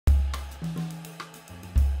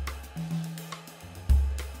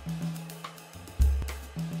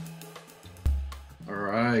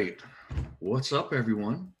right. What's up,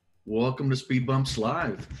 everyone? Welcome to SpeedBumps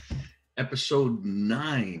Live, episode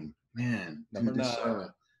 9. Man, Number dude, 9.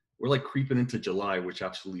 we're like creeping into July, which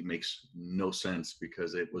absolutely makes no sense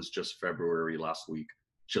because it was just February last week.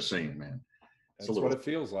 Just saying, man. That's what it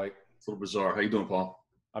feels like. It's a little bizarre. How you doing, Paul?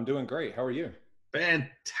 I'm doing great. How are you?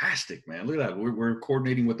 Fantastic, man. Look at that. We're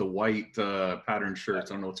coordinating with the white pattern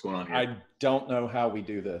shirts. I don't know what's going on here. I don't know how we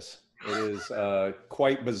do this. It is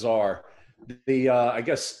quite bizarre. I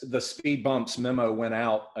guess the SpeedBumps memo went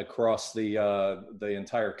out across the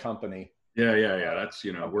entire company. Yeah. That's,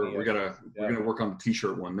 we're gonna work on the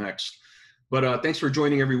t-shirt one next. But thanks for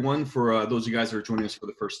joining, everyone. For those of you guys that are joining us for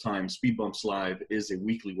the first time, SpeedBumps Live is a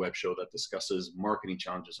weekly web show that discusses marketing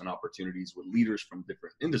challenges and opportunities with leaders from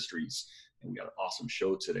different industries. And we got an awesome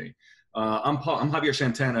show today. I'm Javier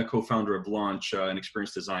Santana, co-founder of Launch, an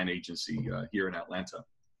experience design agency here in Atlanta.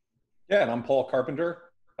 Yeah, and I'm Paul Carpenter,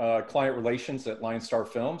 client relations at Line Star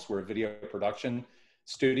Films. We're a video production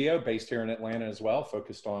studio based here in Atlanta as well,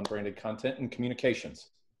 focused on branded content and communications.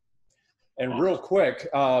 And real quick,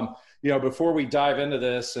 before we dive into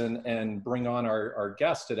this and bring on our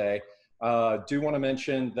guest today, do want to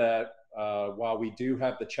mention that while we do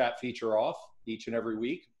have the chat feature off each and every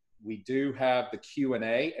week, we do have the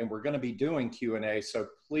Q&A, and we're going to be doing Q&A. So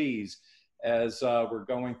please, as we're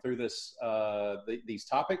going through these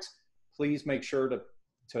topics, please make sure to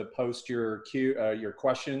post your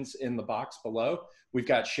questions in the box below. We've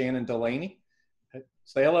got Shannon Delaney.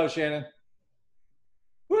 Say hello, Shannon.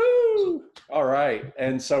 Woo! All right,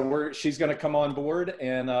 and so she's going to come on board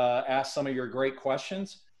and ask some of your great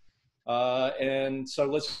questions. And so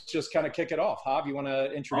let's just kind of kick it off. Jav, you want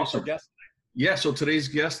to introduce our guest? Yeah, so today's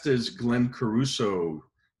guest is Glen Caruso.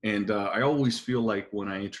 And I always feel like when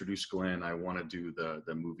I introduce Glen, I want to do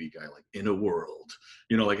the movie guy, like in a world,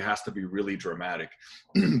 like it has to be really dramatic.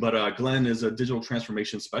 But Glen is a digital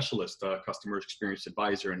transformation specialist, customer experience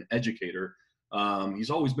advisor, and educator. He's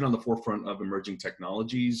always been on the forefront of emerging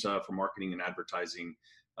technologies for marketing and advertising.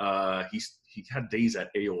 He had days at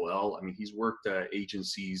AOL. I mean, he's worked at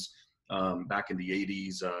agencies back in the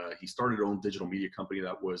 80s. He started his own digital media company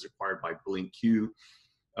that was acquired by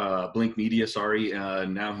Blink Media, sorry.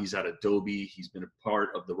 Now he's at Adobe. He's been a part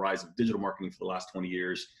of the rise of digital marketing for the last 20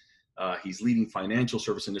 years. He's leading financial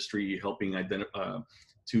service industry, helping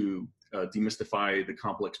to demystify the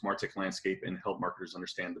complex martech landscape and help marketers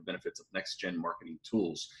understand the benefits of next-gen marketing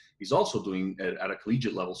tools. He's also doing it at a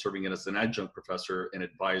collegiate level, serving as an adjunct professor and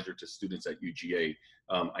advisor to students at UGA.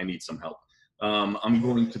 I need some help. I'm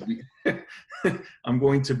going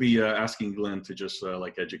to be asking Glen to just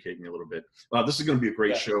educate me a little bit. This is going to be a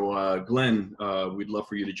great show. Glen, we'd love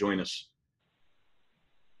for you to join us.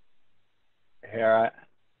 Here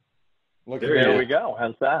we go.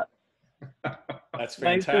 How's that? That's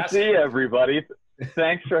fantastic. Nice to see everybody.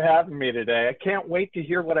 Thanks for having me today. I can't wait to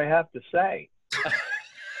hear what I have to say.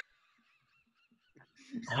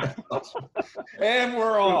 And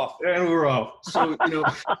we're off. So,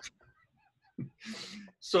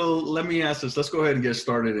 so let me ask this. Let's go ahead and get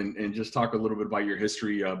started and just talk a little bit about your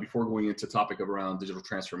history before going into topic around digital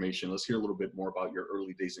transformation. Let's hear a little bit more about your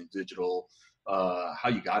early days in digital, how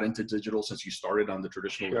you got into digital since you started on the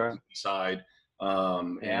traditional side,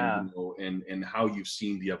 and how you've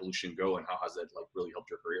seen the evolution go and how has that really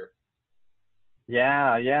helped your career?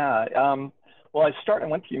 Well, I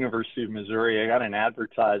went to University of Missouri. I got an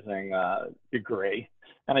advertising degree.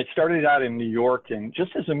 And I started out in New York and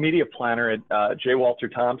just as a media planner at J. Walter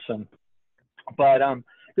Thompson. But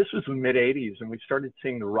this was the mid 80s and we started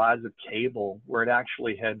seeing the rise of cable where it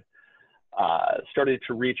actually had started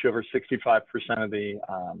to reach over 65% of the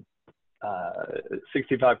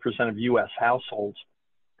 65% of US households.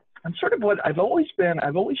 And sort of what I've always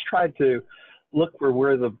tried to look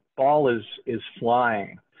where the ball is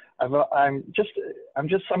flying. I'm just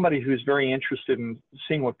somebody who's very interested in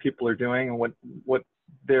seeing what people are doing and what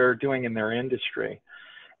they're doing in their industry.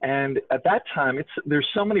 And at that time, there's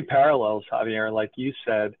so many parallels, Javier, like you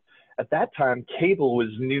said. At that time, cable was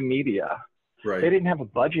new media. Right. They didn't have a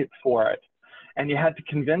budget for it. And you had to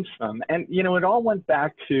convince them. And, it all went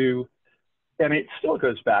back to, and it still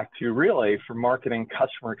goes back to really for marketing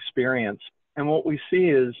customer experience. And what we see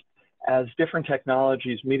is as different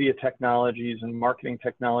technologies, media technologies and marketing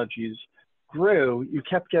technologies grew, you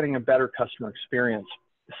kept getting a better customer experience.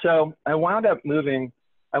 So I wound up moving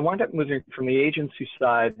from the agency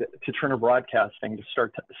side to Turner Broadcasting to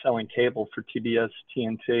start selling cable for TBS,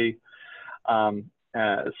 TNT,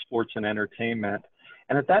 sports and entertainment.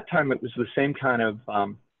 And at that time, it was the same kind of,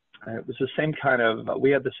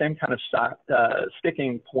 we had the same kind of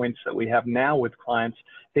sticking points that we have now with clients.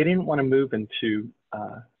 They didn't want to move into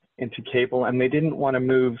into cable, and they didn't want to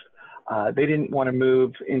move. They didn't want to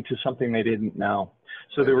move into something they didn't know.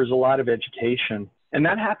 So there was a lot of education, and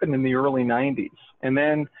that happened in the early 90s. And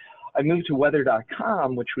then I moved to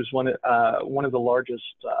weather.com, which was one of the largest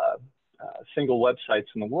single websites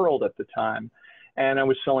in the world at the time. And I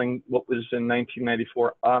was selling what was in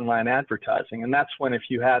 1994 online advertising. And that's when, if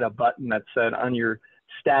you had a button that said on your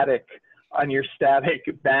static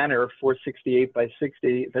banner 468 by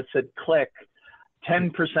 60 that said click,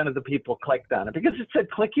 10% of the people clicked on it because it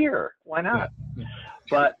said click here. Why not? Yeah.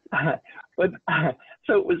 But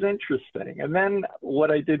so it was interesting. And then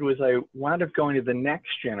what I did was I wound up going to the next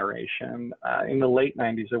generation. In the late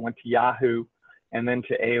 90s, I went to Yahoo and then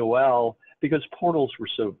to AOL because portals were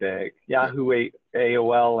so big. Yahoo ate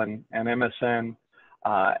AOL and MSN.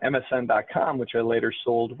 MSN.com, which I later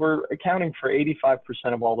sold, were accounting for 85%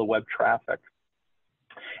 of all the web traffic.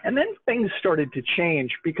 And then things started to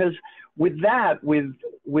change because with that,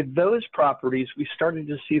 with those properties, we started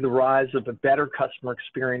to see the rise of a better customer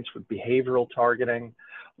experience with behavioral targeting,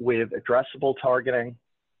 with addressable targeting.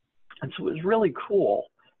 And so it was really cool.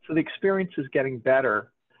 So the experience is getting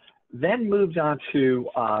better. Then moved on to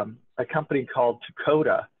a company called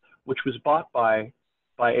Dakota, which was bought by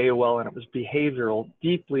AOL, and it was behavioral,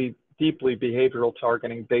 deeply behavioral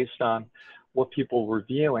targeting based on what people were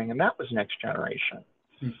viewing, and that was next generation.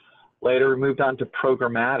 Later, we moved on to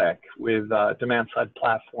programmatic with demand-side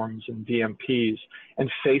platforms and DMPs, and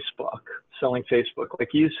Facebook, selling Facebook,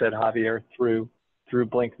 like you said, Javier, through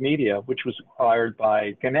Blink Media, which was acquired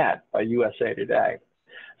by Gannett, by USA Today.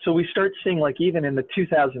 So we start seeing, like, even in the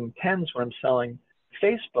 2010s when I'm selling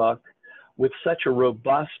Facebook, with such a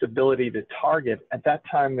robust ability to target, at that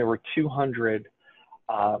time there were 200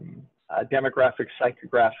 demographic,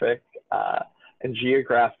 psychographic, and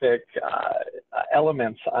geographic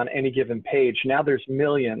elements on any given page. Now there's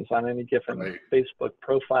millions on any given Facebook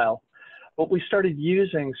profile. But we started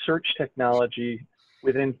using search technology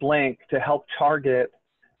within Blink to help target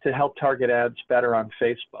ads better on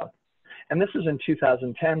Facebook. And this is in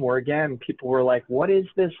 2010, where again, people were like, what is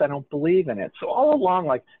this? I don't believe in it. So all along,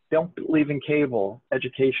 like, don't believe in cable,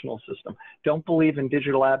 educational system. Don't believe in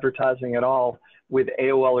digital advertising at all with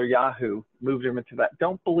AOL or Yahoo, moved them into that.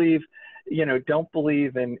 Don't believe in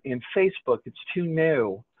Facebook. It's too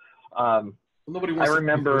new. Nobody wants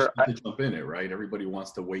to jump in it, right? Everybody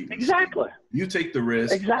wants to wait. Exactly. You take the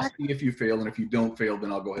risk. Exactly. I'll see if you fail, and if you don't fail, then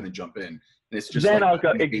I'll go ahead and jump in. And it's just then like I'll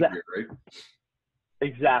go behavior, right?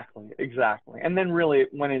 Exactly. And then really it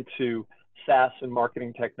went into SaaS and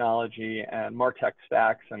marketing technology and martech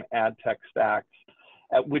stacks and adtech stacks,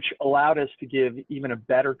 which allowed us to give even a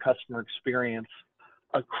better customer experience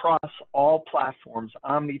across all platforms,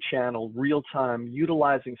 omni-channel, real-time,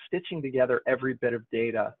 utilizing, stitching together every bit of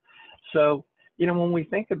data. So, when we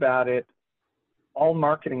think about it, all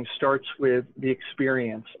marketing starts with the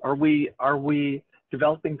experience. Are we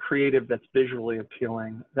developing creative that's visually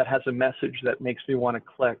appealing, that has a message that makes me want to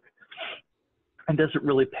click, and does it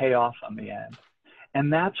really pay off on the end?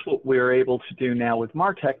 And that's what we're able to do now with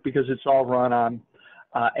martech, because it's all run on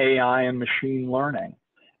AI and machine learning.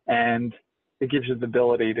 And it gives you the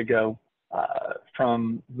ability to go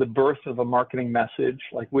from the birth of a marketing message,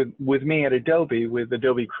 like with me at Adobe, with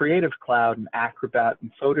Adobe Creative Cloud and Acrobat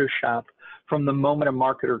and Photoshop, from the moment a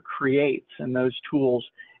marketer creates and those tools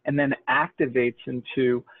and then activates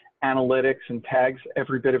into analytics and tags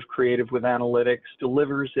every bit of creative with analytics,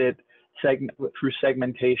 delivers it through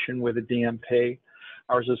segmentation with a DMP.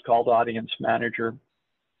 Ours is called Audience Manager.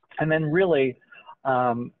 And then really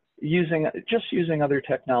using other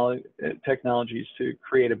technologies to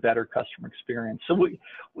create a better customer experience. So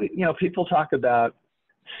people talk about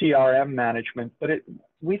CRM management, but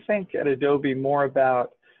we think at Adobe more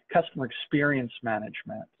about customer experience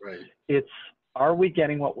management. Right. Are we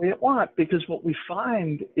getting what we want? Because what we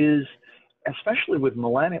find is, especially with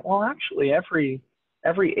millennials, well, actually every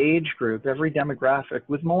age group, every demographic,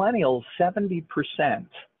 with millennials, 70%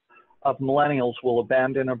 of millennials will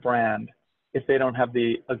abandon a brand if they don't have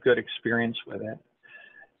a good experience with it.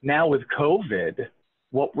 Now with COVID,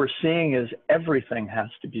 what we're seeing is everything has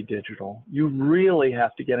to be digital. You really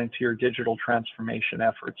have to get into your digital transformation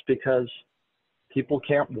efforts, because people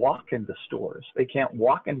can't walk into stores. They can't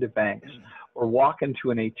walk into banks or walk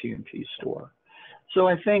into an AT&T store. So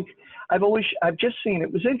I think I've just seen,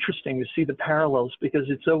 it was interesting to see the parallels, because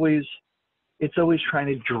it's always trying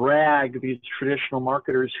to drag these traditional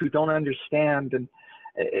marketers who don't understand and,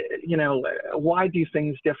 why do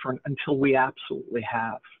things different until we absolutely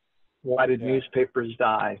have? Why did newspapers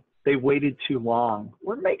die? They waited too long.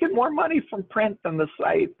 We're making more money from print than the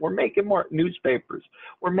site. We're making more newspapers.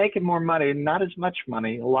 We're making more money, not as much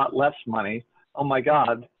money, a lot less money. Oh my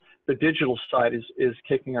God. the digital side is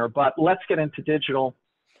kicking our butt. Let's get into digital.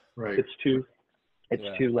 Right. It's too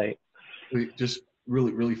late. Just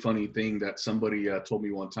really funny thing that somebody told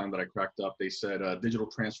me one time that I cracked up. They said digital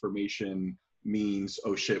transformation means,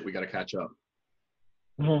 oh shit, we got to catch up.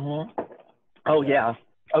 Mm-hmm. Oh yeah.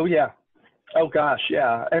 Oh yeah. Oh gosh,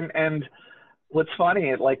 yeah. And what's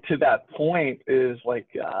funny, like to that point, is like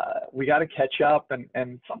we got to catch up.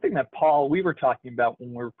 And something that Paul, we were talking about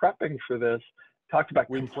when we were prepping for this, talked about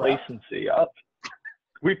complacency.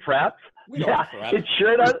 We prepped. Yeah, prep. It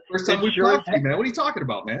sure does. First time we prepped, man. What are you talking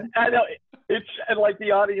about, man? I know. It's and like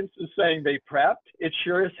the audience is saying they prepped. It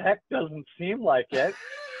sure as heck doesn't seem like it.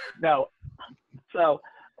 No. So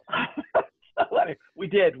we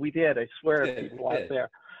did. I swear, people out there.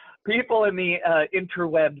 People in the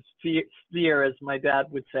interweb sphere, as my dad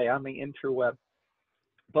would say, on the interweb.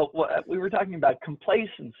 But what, we were talking about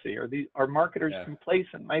complacency. Are marketers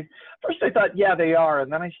complacent? First I thought, yeah, they are.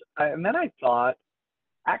 And then I thought,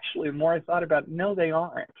 actually, the more I thought about it, no, they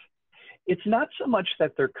aren't. It's not so much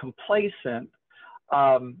that they're complacent.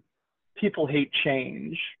 People hate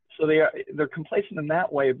change. So they're complacent in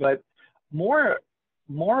that way. But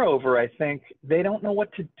moreover, I think they don't know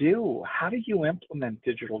what to do. How do you implement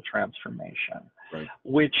digital transformation? Right.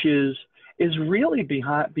 Which is really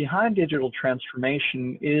behind digital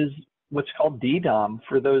transformation is what's called DDOM.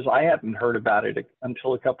 For those, I hadn't heard about it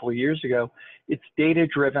until a couple of years ago. It's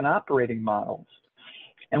data-driven operating models.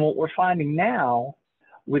 And what we're finding now,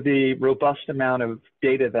 with the robust amount of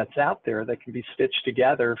data that's out there that can be stitched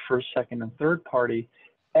together, first, second, and third party,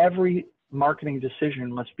 every marketing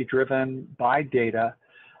decision must be driven by data.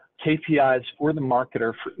 KPIs for the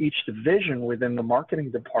marketer for each division within the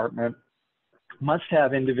marketing department must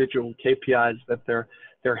have individual KPIs that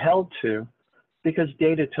they're held to, because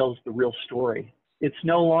data tells the real story. It's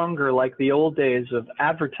no longer like the old days of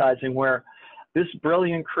advertising where this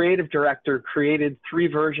brilliant creative director created 3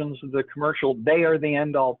 versions of the commercial. They are the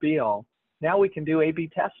end all be all. Now we can do A/B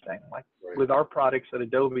testing, like with our products at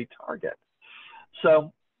Adobe Target.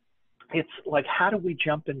 So it's like, how do we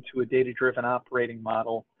jump into a data-driven operating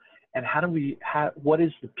model? And what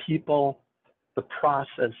is the people, the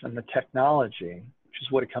process, and the technology, which is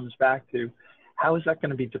what it comes back to? How is that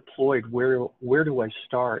going to be deployed? Where do I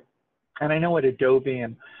start? And I know at Adobe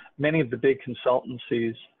and many of the big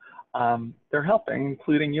consultancies, they're helping,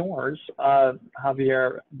 including yours,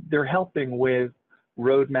 Javier. They're helping with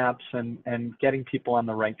roadmaps and getting people on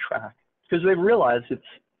the right track, because they realize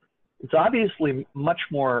it's obviously much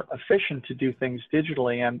more efficient to do things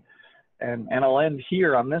digitally. And I'll end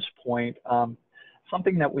here on this point.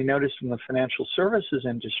 Something that we noticed in the financial services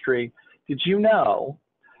industry, did you know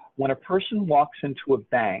when a person walks into a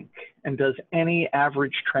bank and does any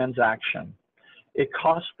average transaction, it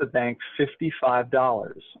costs the bank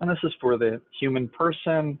 $55. And this is for the human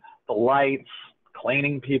person, the lights,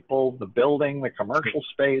 cleaning people, the building, the commercial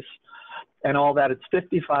space, and all that. It's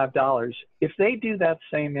 $55. If they do that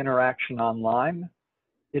same interaction online,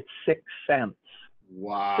 it's 6 cents.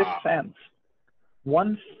 Wow. 6 cents.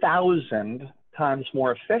 1,000 times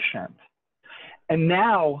more efficient. And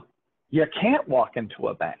now you can't walk into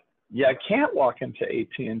a bank. You can't walk into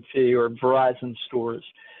AT&T or Verizon stores.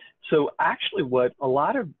 So actually what a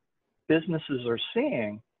lot of businesses are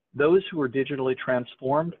seeing, those who are digitally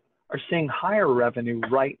transformed, are seeing higher revenue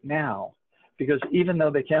right now, because even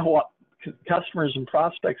though they can't walk, customers and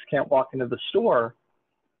prospects can't walk into the store,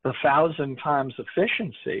 the 1,000 times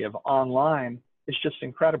efficiency of online is just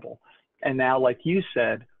incredible. And now, like you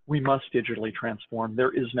said, we must digitally transform.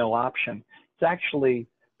 There is no option. It's actually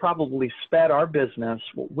probably sped our business,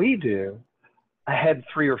 what we do, ahead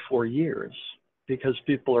 3 or 4 years, because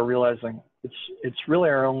people are realizing it's really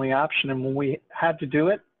our only option. And when we had to do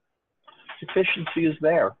it, efficiency is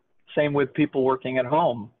there. Same with people working at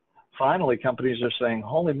home. Finally, companies are saying,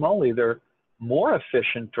 holy moly, they're more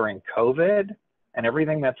efficient during COVID and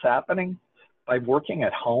everything that's happening by working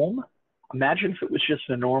at home. Imagine if it was just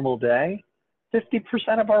a normal day.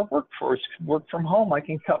 50% of our workforce can work from home. I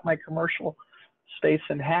can cut my commercial space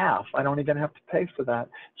in half. I don't even have to pay for that.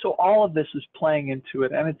 So all of this is playing into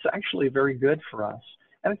it, and it's actually very good for us.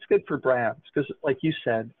 And it's good for brands, because like you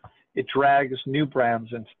said, it drags new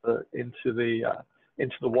brands into the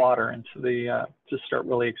water, to start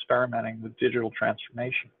really experimenting with digital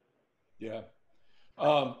transformation. Yeah.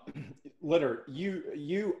 Litter,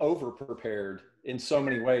 you over-prepared in so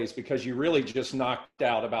many ways, because you really just knocked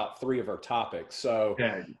out about 3 of our topics. So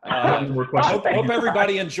hope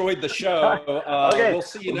everybody enjoyed the show. Okay. We'll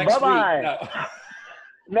see you next week.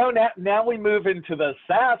 Now we move into the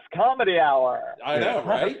SaaS Comedy Hour. I know,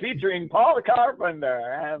 right? Featuring Paul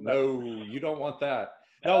Carpenter. No, you don't want that.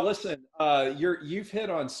 No, listen, you've hit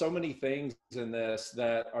on so many things in this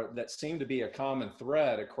that seem to be a common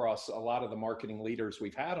thread across a lot of the marketing leaders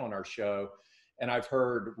we've had on our show. And I've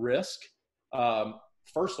heard risk.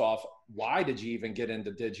 First off, why did you even get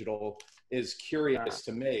into digital is curious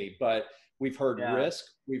to me, but we've heard risk.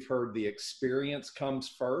 We've heard the experience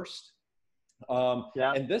comes first.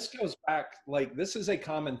 And this goes back, like, this is a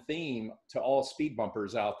common theme to all speed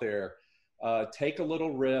bumpers out there. Take a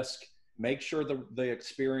little risk, make sure the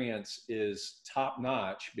experience is top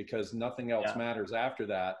notch, because nothing else matters after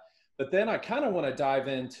that. But then I kind of want to dive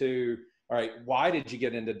into, all right, why did you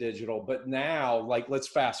get into digital? But now, like, let's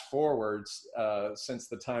fast forwards since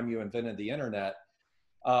the time you invented the internet,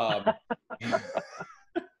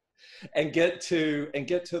 and get to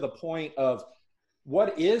the point of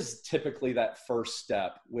what is typically that first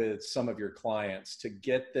step with some of your clients to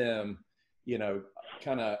get them, you know,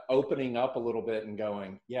 kind of opening up a little bit and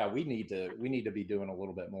going, yeah, we need to be doing a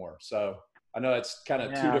little bit more. So I know it's kind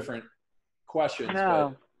of two different questions,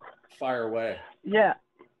 but fire away. Yeah,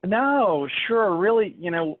 no, sure. Really,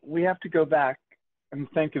 you know, we have to go back and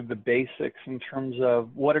think of the basics in terms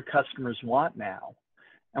of what do customers want now.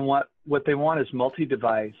 And what they want is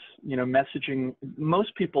multi-device, you know, messaging.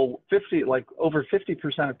 Most people, over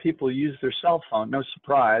 50% of people use their cell phone. No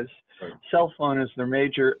surprise. Right. Cell phone is their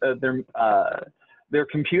major, their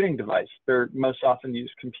computing device. Their most often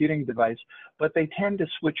used computing device, but they tend to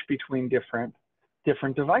switch between different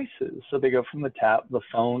devices. So they go from the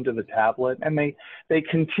phone to the tablet, and they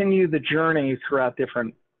continue the journey throughout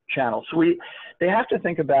different channels. So they have to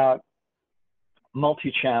think about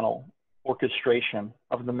multi-channel orchestration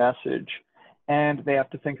of the message, and they have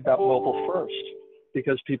to think about mobile first,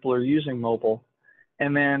 because people are using mobile.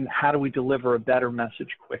 And then how do we deliver a better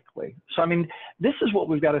message quickly? So, I mean, this is what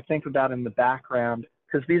we've got to think about in the background,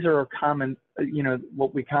 because these are common, you know,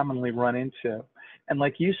 what we commonly run into. And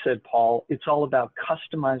like you said, Paul, it's all about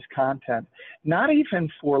customized content, not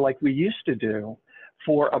even for, like we used to do,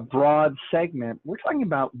 for a broad segment. We're talking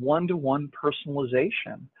about one-to-one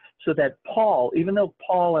personalization. So that Paul, even though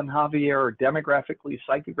Paul and Javier are demographically,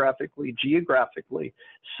 psychographically, geographically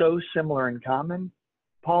so similar in common,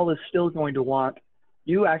 Paul is still going to want,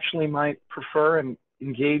 you actually might prefer and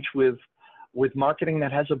engage with marketing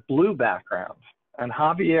that has a blue background. And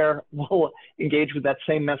Javier will engage with that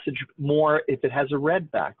same message more if it has a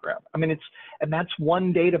red background. I mean, and that's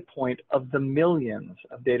one data point of the millions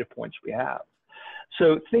of data points we have.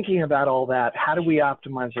 So thinking about all that, how do we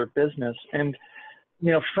optimize our business? And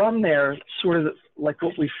you know, from there, sort of like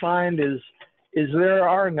what we find is there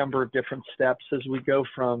are a number of different steps as we go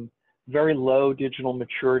from very low digital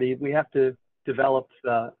maturity. We have to develop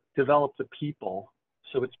the people.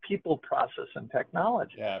 So it's people, process, and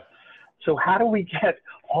technology. Yeah. So how do we get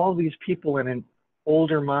all these people in an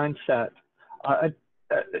older mindset, an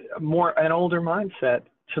older mindset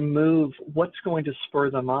to move? What's going to spur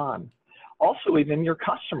them on? Also, even your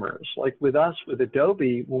customers, like with us, with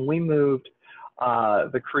Adobe, when we moved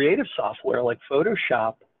the creative software like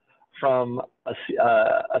Photoshop from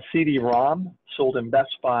a CD-ROM sold in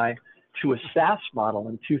Best Buy to a SaaS model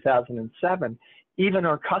in 2007, even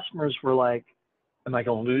our customers were like, am I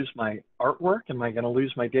going to lose my artwork? Am I going to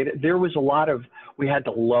lose my data? There was we had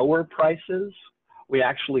to lower prices. We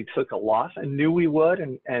actually took a loss and knew we would.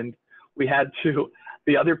 And we had to,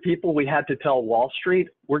 the other people, we had to tell Wall Street,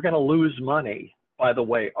 we're going to lose money. By the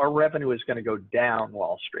way, our revenue is going to go down,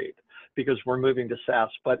 Wall Street, because we're moving to SaaS,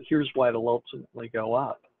 but here's why it'll ultimately go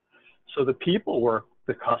up. So the people were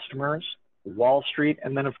the customers, Wall Street,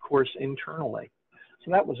 and then of course internally.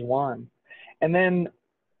 So that was one. And then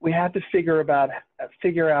we had to figure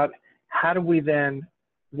out how do we then,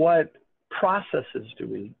 what processes do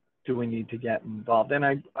we need to get involved? And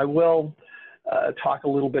I will talk a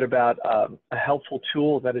little bit about a helpful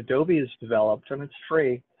tool that Adobe has developed, and it's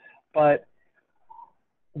free, but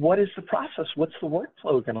what is the process? What's the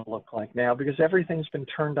workflow going to look like now? Because everything's been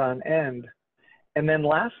turned on end. And then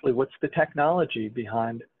lastly, what's the technology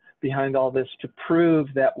behind all this to prove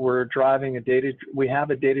that we're driving we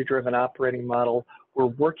have a data-driven operating model. We're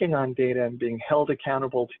working on data and being held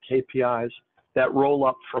accountable to KPIs that roll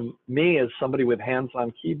up from me as somebody with hands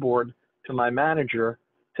on keyboard to my manager,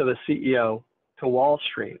 to the CEO, to Wall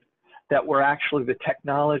Street, that the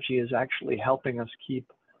technology is actually helping us keep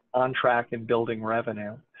on track and building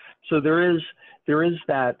revenue. So there is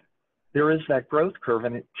that growth curve,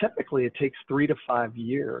 and typically it takes 3 to 5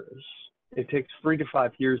 years. It takes 3 to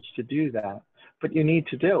 5 years to do that, but you need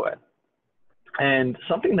to do it. And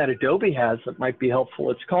something that Adobe has that might be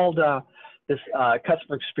helpful, it's called this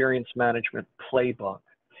Customer Experience Management Playbook.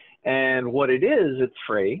 And what it is, it's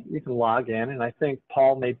free. You can log in, and I think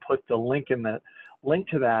Paul may put the link in the link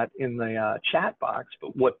to that in the chat box.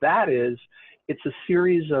 But what that is, it's a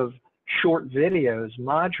series of short videos,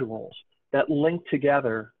 modules that link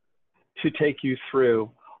together to take you through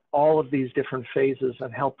all of these different phases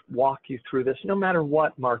and help walk you through this, no matter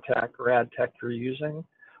what martech or adtech you're using,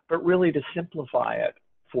 but really to simplify it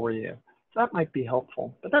for you. So that might be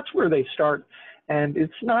helpful, but that's where they start. And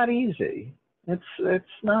it's not easy. It's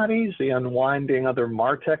not easy unwinding other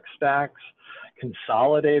martech stacks,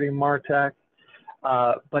 consolidating martech,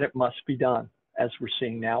 but it must be done, as we're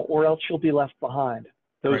seeing now, or else you'll be left behind.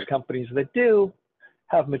 Those Right. companies that do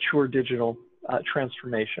have mature digital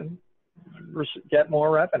transformation get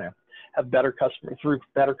more revenue, have better customer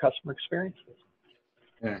experiences.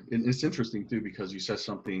 Yeah, and it's interesting too, because you said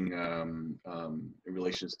something in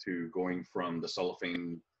relations to going from the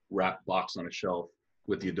cellophane wrap box on a shelf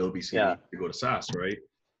with the Adobe CD Yeah. to go to SaaS, right?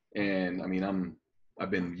 And I mean,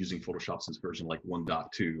 I've been using Photoshop since version like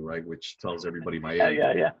 1.2, right, which tells everybody my age.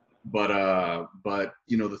 Yeah. But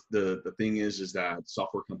you know, the thing is that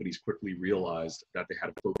software companies quickly realized that they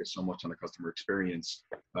had to focus so much on the customer experience,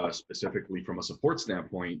 specifically from a support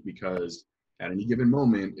standpoint, because at any given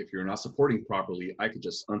moment, if you're not supporting properly, I could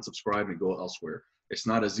just unsubscribe and go elsewhere. It's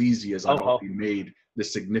not as easy as I've already made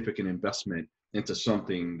this significant investment into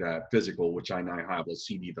something that physical, which I now have a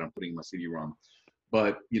CD that I'm putting in my CD-ROM.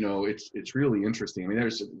 But you know, it's really interesting. I mean,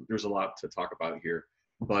 there's a lot to talk about here,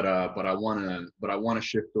 but I wanna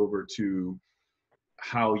shift over to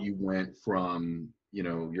how you went from, you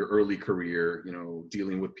know, your early career, you know,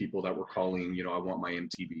 dealing with people that were calling, you know, I want my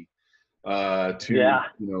MTV, to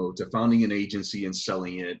you know, to founding an agency and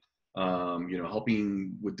selling it, you know,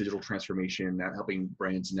 helping with digital transformation, helping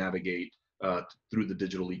brands navigate through the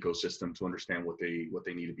digital ecosystem to understand what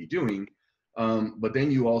they need to be doing. But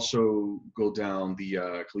then you also go down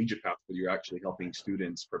the collegiate path where you're actually helping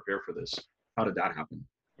students prepare for this. How did that happen?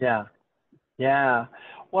 Yeah.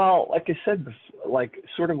 Well, like I said, like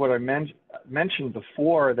sort of what I mentioned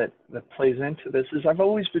before that plays into this is I've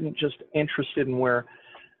always been just interested in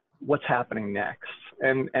what's happening next.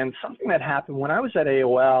 And something that happened when I was at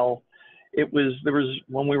AOL, there was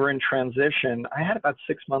when we were in transition, I had about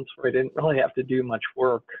 6 months where I didn't really have to do much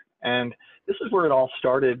work. And this is where it all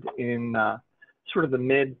started in sort of the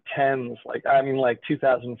mid-10s, like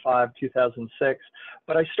 2005, 2006.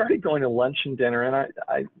 But I started going to lunch and dinner, and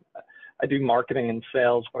I do marketing and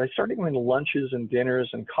sales, but I started going to lunches and dinners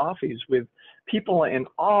and coffees with people in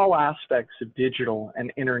all aspects of digital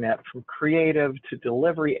and internet, from creative to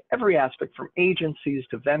delivery, every aspect, from agencies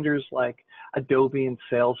to vendors like Adobe and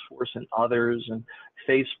Salesforce and others, and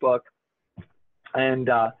Facebook, and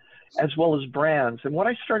as well as brands. And what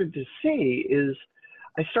I started to see is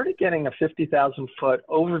I started getting a 50,000-foot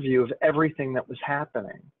overview of everything that was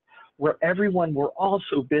happening, where we're all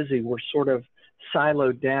so busy, we're sort of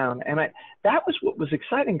siloed down. And that was what was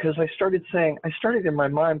exciting, because I started in my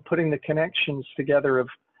mind putting the connections together of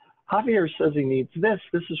Javier says he needs this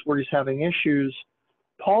is where he's having issues.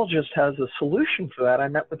 Paul just has a solution for that. I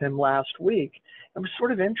met with him last week. It was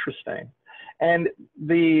sort of interesting. And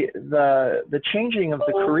the changing of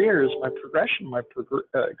the careers, my progression,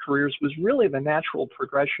 careers was really the natural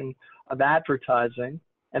progression of advertising,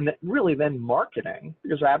 and really then marketing,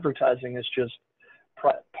 because advertising is just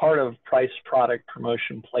part of price, product,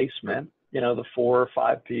 promotion, placement, you know, the 4 or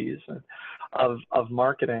 5 Ps of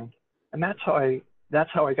marketing. And that's how I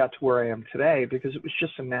got to where I am today, because it was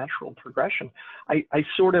just a natural progression.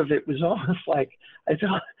 It was almost like,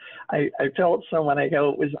 I told someone, I go,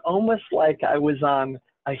 it was almost like I was on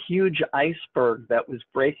a huge iceberg that was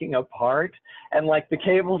breaking apart, and like the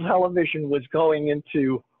cable television was going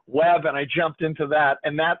into web, and I jumped into that,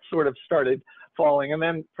 and that sort of started falling, and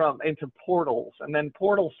then into portals, and then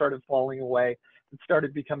portals started falling away and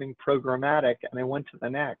started becoming programmatic, and I went to the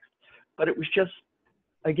next. But it was just,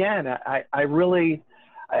 again, I really,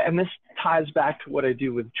 and this ties back to what I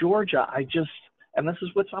do with Georgia, and this is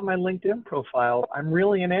what's on my LinkedIn profile, I'm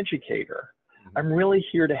really an educator. I'm really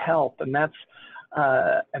here to help, and that's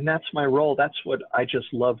my role. That's what I just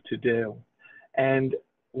love to do. And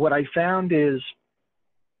what I found is,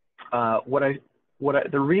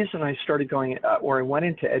 the reason I started going, or I went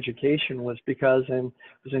into education, was because it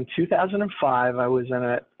was in 2005, I was at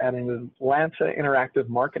an Atlanta Interactive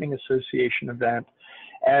Marketing Association event,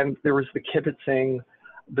 and there was the kibitzing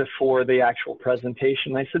before the actual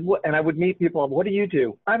presentation. I said, what? And I would meet people, what do you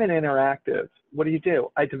do? I'm in interactive. What do you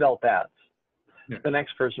do? I develop ads. Yeah. The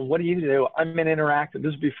next person, what do you do? I'm in interactive.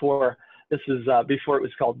 This is before it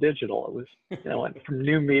was called digital. It was, you know, went from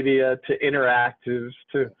new media to interactive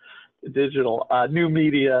to digital, new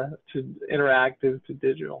media to interactive to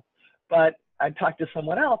digital. But I talked to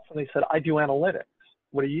someone else, and they said, I do analytics.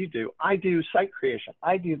 what do you do? I do site creation.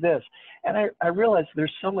 I do this. And I realized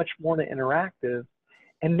there's so much more to interactive,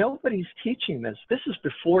 and nobody's teaching this. This is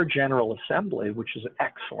before General Assembly, which is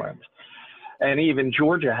excellent. And even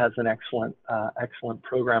Georgia has an excellent, excellent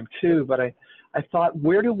program too. But I thought,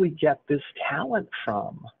 where do we get this talent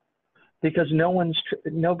from? Because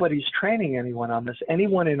nobody's training anyone on this.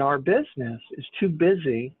 Anyone in our business is too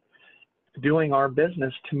busy doing our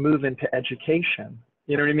business to move into education.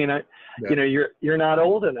 You know what I mean? You know, you're not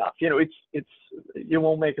old enough. You know, you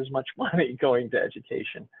won't make as much money going to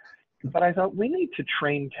education. But I thought, we need to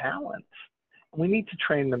train talent. We need to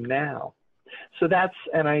train them now. So that's,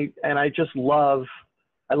 and I just love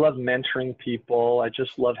mentoring people. I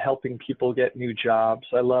just love helping people get new jobs.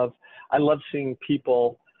 I love seeing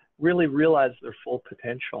people really realize their full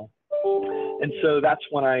potential. And so that's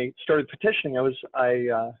when I started petitioning.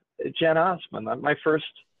 Jen Osmond, my first,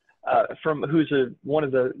 who's one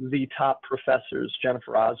of the top professors,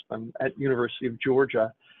 Jennifer Osmond at University of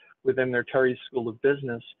Georgia within their Terry School of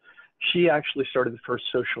Business. She actually started the first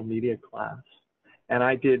social media class. And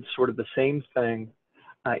I did sort of the same thing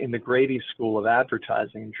in the Grady School of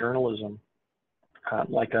Advertising and Journalism,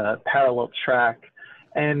 like a parallel track.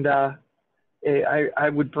 And I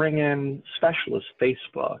would bring in specialists,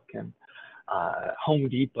 Facebook and Home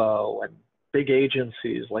Depot and big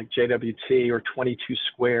agencies like JWT or 22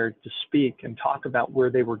 Squared to speak and talk about where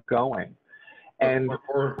they were going. And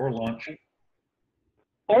or launch.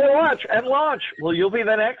 Or launch. Well, you'll be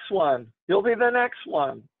the next one. You'll be the next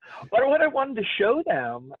one. But what I wanted to show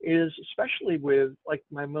them is, especially with, like,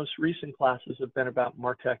 my most recent classes have been about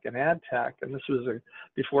martech and adtech, and this was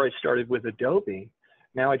before I started with Adobe.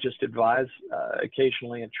 Now I just advise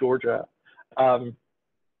occasionally at Georgia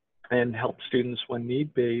and help students when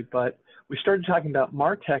need be. But we started talking about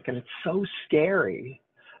martech, and it's so scary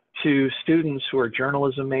to students who are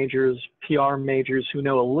journalism majors, PR majors, who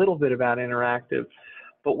know a little bit about interactive.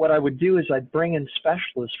 But what I would do is I'd bring in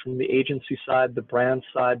specialists from the agency side, the brand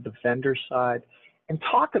side, the vendor side, and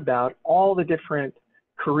talk about all the different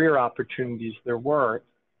career opportunities there were.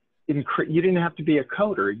 You didn't have to be a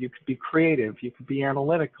coder. You could be creative. You could be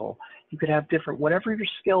analytical. You could have different, whatever your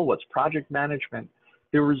skill was, project management.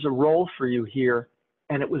 There was a role for you here,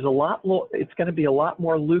 and it was it's going to be a lot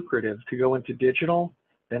more lucrative to go into digital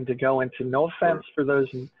than to go into, no offense for those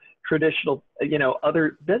in traditional,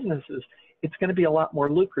 other businesses. It's going to be a lot more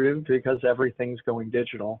lucrative because everything's going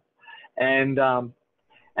digital. And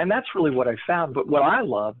that's really what I found. But what I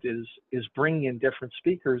loved is bringing in different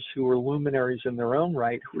speakers who are luminaries in their own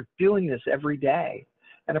right, who are doing this every day.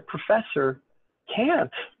 And a professor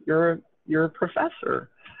can't. You're a professor.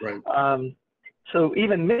 Right. So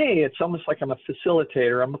even me, it's almost like I'm a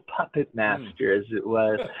facilitator. I'm a puppet master, as it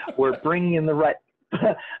was. We're bringing in the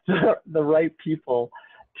right people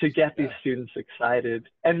to get these students excited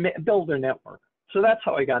and build their network. So that's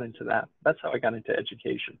how I got into that. That's how I got into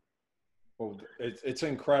education. Well, it's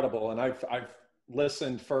incredible. And I've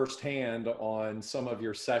listened firsthand on some of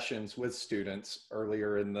your sessions with students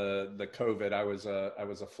earlier in the COVID. I was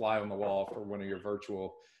a fly on the wall for one of your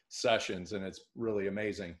virtual sessions, and it's really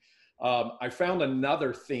amazing. I found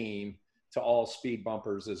another theme to all speed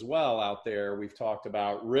bumpers as well out there. We've talked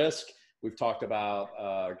about risk. We've talked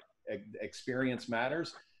about experience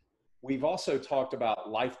matters. We've also talked about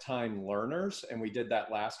lifetime learners, and we did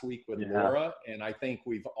that last week with Laura. And I think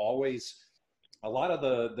a lot of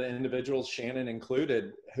the individuals, Shannon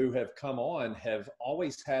included, who have come on have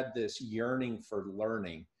always had this yearning for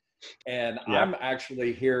learning. And I'm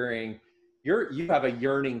actually hearing you have a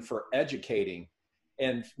yearning for educating,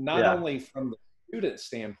 and not only from the student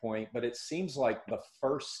standpoint, but it seems like the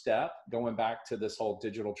first step, going back to this whole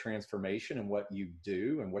digital transformation and what you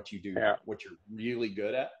do and what you do, what you're really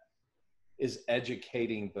good at, is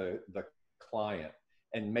educating the client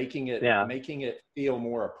and making it feel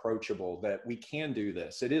more approachable, that we can do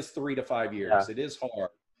this. It is 3 to 5 years. It is hard.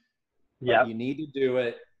 But you need to do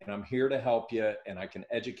it, and I'm here to help you, and I can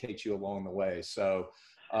educate you along the way. So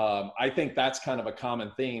I think that's kind of a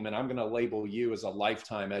common theme, and I'm going to label you as a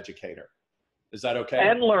lifetime educator. Is that okay?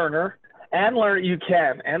 And learner, you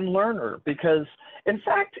can, and learner, because in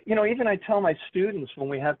fact, even I tell my students when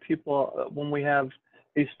we have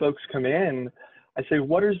these folks come in, I say,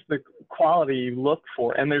 what is the quality you look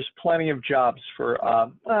for? And there's plenty of jobs for,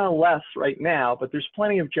 less right now, but there's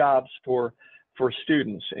plenty of jobs for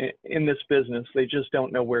students in this business. They just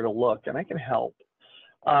don't know where to look, and I can help.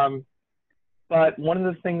 But one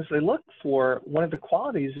of the things they look for, one of the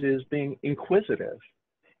qualities is being inquisitive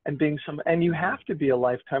and and you have to be a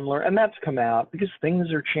lifetime learner. And that's come out because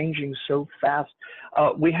things are changing so fast.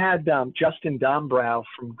 We had Justin Dombrow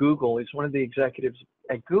from Google. He's one of the executives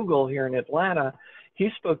at Google here in Atlanta. he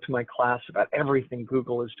spoke to my class about everything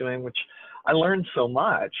Google is doing, which I learned so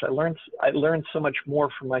much. I learned so much more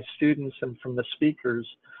from my students and from the speakers.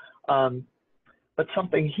 But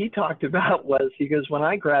something he talked about was, he goes, when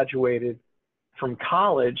I graduated from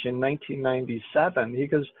college in 1997, he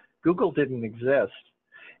goes, Google didn't exist.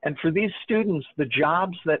 And for these students, the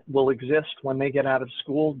jobs that will exist when they get out of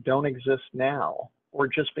school don't exist now, or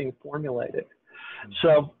just being formulated.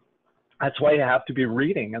 So that's why you have to be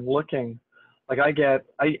reading and looking. Like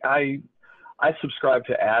I subscribe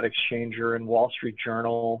to Ad Exchanger and Wall Street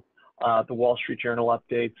Journal, the Wall Street Journal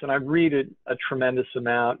updates, and I read it a tremendous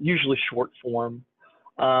amount, usually short form.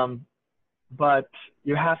 But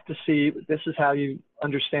you have to see, this is how you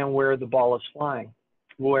understand where the ball is flying,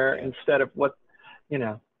 where instead of what, you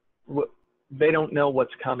know, they don't know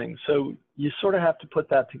what's coming. So you sort of have to put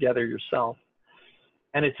that together yourself.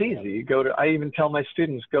 And it's easy. You go to, I even tell my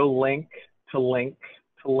students, go link to link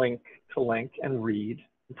to link to link and read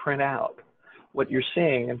and print out what you're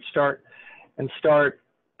seeing and start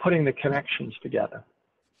putting the connections together.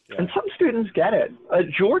 Yeah. And some students get it.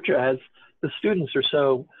 Georgia has, the students are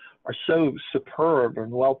so superb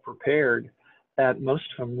and well prepared that most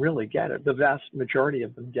of them really get it. The vast majority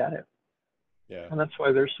of them get it. Yeah. And that's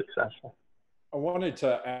why they're successful. I wanted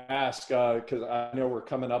to ask, because I know we're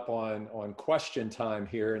coming up on question time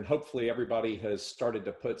here, and hopefully everybody has started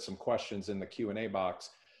to put some questions in the Q&A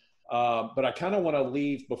box. But I kind of want to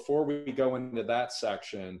leave, before we go into that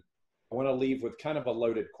section, I want to leave with kind of a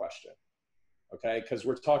loaded question, okay? Because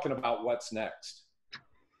we're talking about what's next,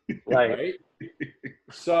 right?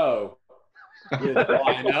 So,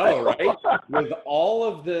 I know, right? With all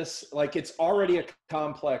of this, like, it's already a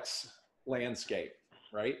complex landscape,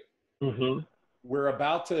 right? Mm-hmm. We're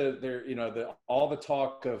about to, there, you know, all the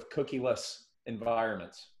talk of cookieless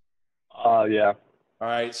environments. Yeah. All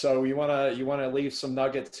right. So you want to leave some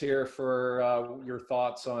nuggets here for your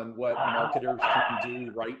thoughts on what marketers can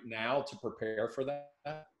do right now to prepare for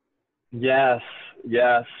that? Yes.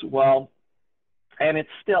 Well, and it's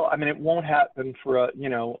still, I mean, it won't happen for a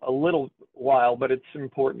little while, but it's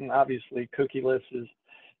important. Obviously, cookieless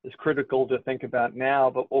is critical to think about now.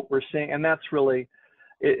 But what we're seeing, and that's really,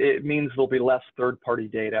 it means there'll be less third-party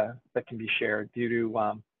data that can be shared due to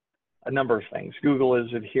a number of things. Google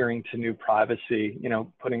is adhering to new privacy,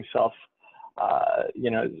 putting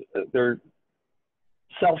they're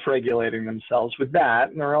self-regulating themselves with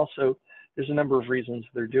that. And there's a number of reasons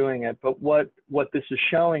they're doing it. But what this is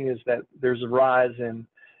showing is that there's a rise in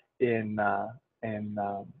the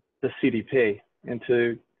CDP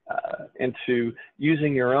into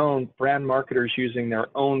using your own brand marketers, using their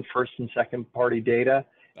own first and second party data,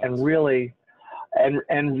 and really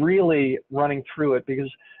running through it, because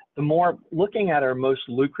the more looking at our most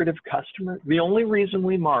lucrative customer, the only reason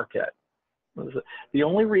we market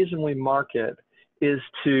is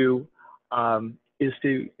to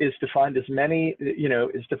find as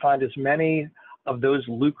many of those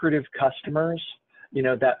lucrative customers,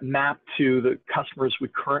 that map to the customers we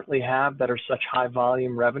currently have that are such high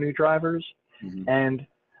volume revenue drivers, mm-hmm. and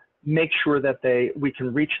make sure that we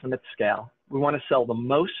can reach them at scale. We want to sell the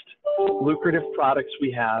most lucrative products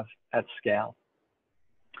we have at scale.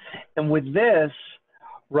 And with this,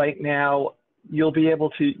 right now, you'll be able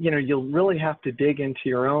to, you'll really have to dig into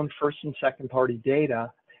your own first and second party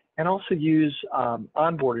data, and also use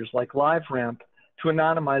onboarders like LiveRamp to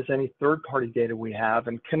anonymize any third party data we have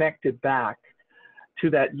and connect it back to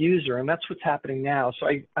that user. And that's what's happening now. So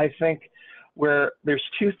I think where there's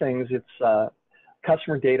two things, it's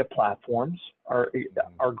customer data platforms are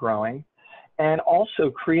growing, and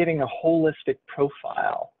also creating a holistic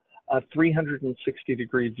profile, a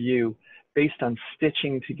 360-degree view based on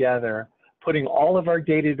stitching together, putting all of our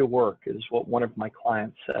data to work is what one of my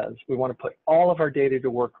clients says. We want to put all of our data to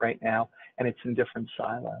work right now, and it's in different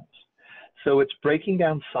silos. So it's breaking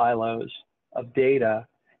down silos of data,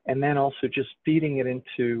 and then also just feeding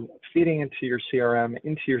into your CRM,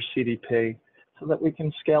 into your CDP, so that we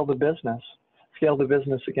can scale the business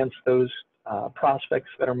against those prospects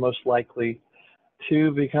that are most likely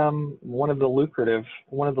to become one of the lucrative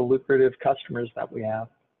customers that we have.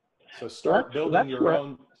 So start building your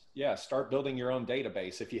own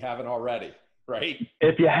database if you haven't already, right?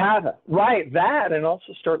 If you haven't, right, that, and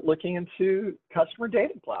also start looking into customer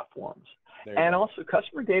data platforms, and also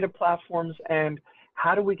customer data platforms, and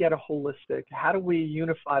how do we get how do we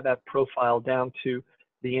unify that profile down to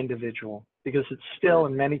the individual? Because it's still,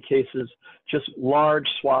 in many cases, just large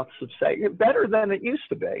swaths of better than it used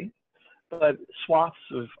to be, but swaths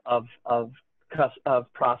of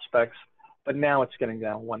prospects, but now it's getting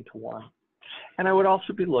down one-to-one. And I would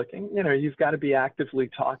also be looking, you've got to be actively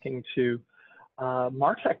talking to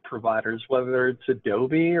martech providers, whether it's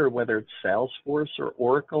Adobe or whether it's Salesforce or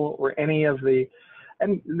Oracle or any of the,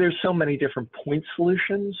 and there's so many different point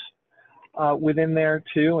solutions within there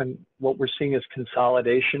too. And what we're seeing is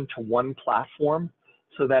consolidation to one platform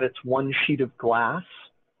so that it's one sheet of glass,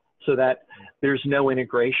 so that there's no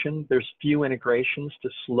integration. There's few integrations to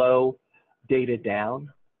slow data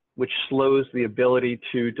down, which slows the ability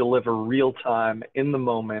to deliver real-time, in the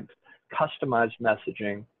moment, customized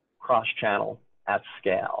messaging cross-channel at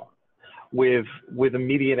scale with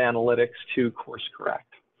immediate analytics to course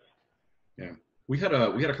correct. Yeah. We had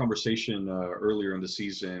a conversation earlier in the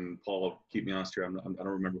season. Paul, keep me honest here. I don't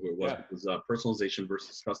remember who it was. Yeah. It was personalization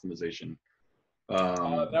versus customization.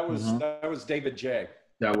 That was David J.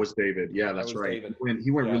 That was David. Yeah, that's right. David.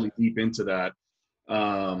 He went really deep into that.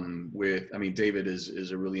 David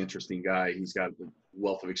is a really interesting guy. He's got a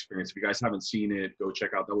wealth of experience. If you guys haven't seen it, go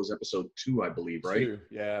check out. That was episode 2, I believe, right? 2,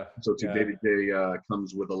 yeah. So David J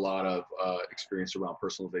comes with a lot of experience around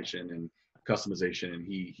personalization and customization, and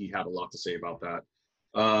he had a lot to say about that.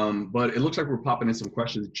 But it looks like we're popping in some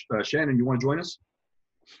questions. Shannon, you want to join us?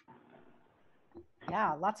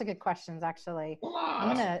 Yeah, lots of good questions, actually.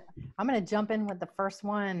 I'm gonna jump in with the first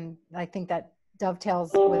one. I think that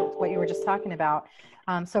dovetails with what you were just talking about.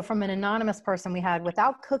 So from an anonymous person, we had,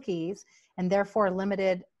 without cookies and therefore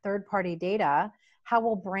limited third-party data, how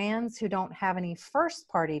will brands who don't have any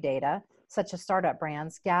first-party data, such as startup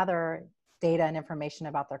brands, gather data and information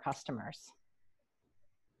about their customers?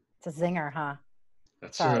 It's a zinger, huh?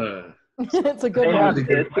 That's it's a good one. Really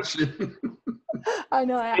good question. I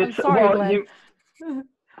know. I'm sorry, Glenn.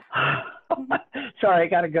 Sorry, I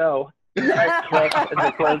gotta go.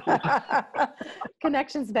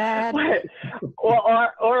 Connection's bad.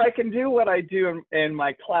 Or I can do what I do in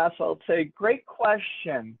my class. I'll say, "Great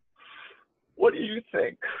question. What do you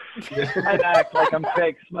think?" I'd act like I'm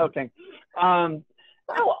fake smoking. I'll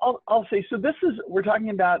say, so we're talking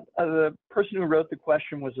about the person who wrote the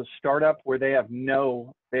question was a startup where they have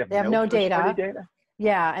no data.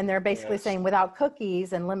 Yeah, and they're basically saying, without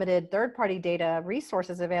cookies and limited third-party data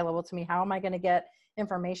resources available to me, how am I going to get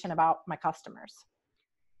information about my customers?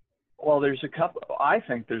 Well, I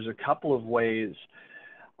think there's a couple of ways.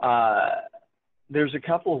 One,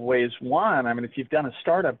 I mean, if you've done a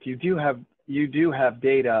startup, you do have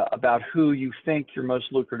data about who you think your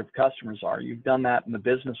most lucrative customers are. You've done that in the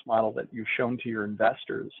business model that you've shown to your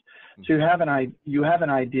investors. So you have an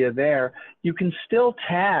idea there. You can still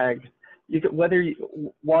tag.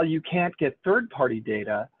 While you can't get third-party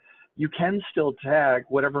data, you can still tag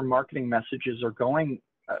whatever marketing messages are going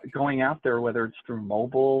out there, whether it's through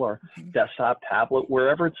mobile or desktop, tablet,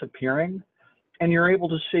 wherever it's appearing. And you're able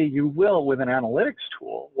to see, you will, with an analytics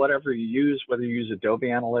tool, whatever you use, whether you use Adobe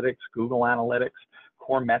Analytics, Google Analytics,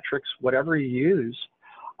 Core Metrics, whatever you use,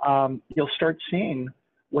 you'll start seeing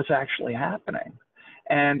what's actually happening.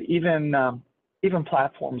 And even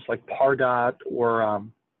platforms like Pardot or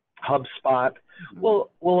HubSpot will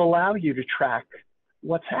allow you to track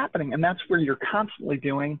what's happening. And that's where you're constantly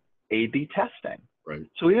doing A/B testing. Right.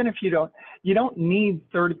 So even if you don't need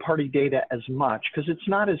third-party data as much, because it's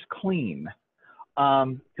not as clean,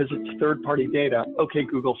 because it's third-party data. Okay,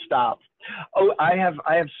 Google, stop. Oh, I have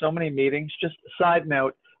so many meetings. Just a side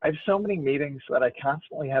note, I have so many meetings that I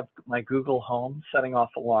constantly have my Google Home setting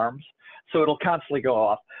off alarms. So it'll constantly go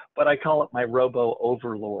off, but I call it my robo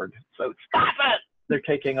overlord. So stop it. They're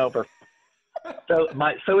taking over. So is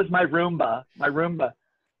my Roomba. My Roomba,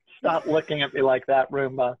 stop looking at me like that,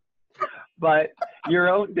 Roomba. But your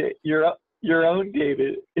own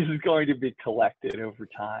data is going to be collected over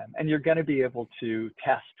time, and you're going to be able to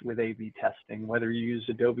test with A/B testing, whether you use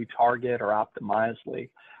Adobe Target or Optimizely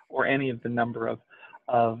or any of the number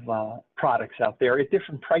of products out there at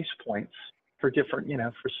different price points for different,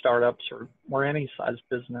 for startups or any size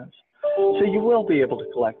business. So you will be able to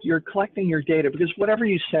collect. You're collecting your data because whatever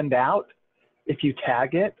you send out, if you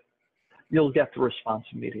tag it, you'll get the response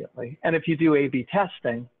immediately. And if you do A/B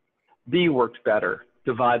testing, B worked better,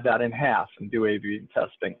 divide that in half and do A/B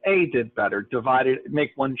testing. A did better, divide it,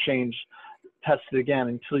 make one change, test it again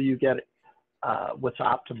until you get what's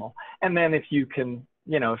optimal. And then if you can,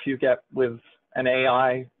 if you get with an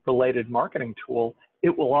AI-related marketing tool,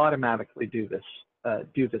 it will automatically do this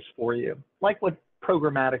for you, like what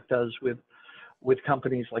programmatic does with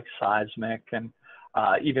companies like Seismic and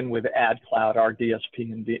even with AdCloud, our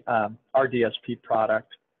DSP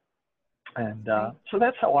product. And so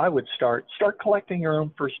that's how I would start collecting your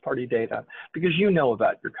own first-party data, because you know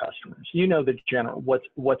about your customers, the general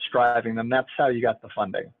what's driving them. That's how you got the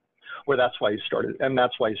funding, or that's why you started, and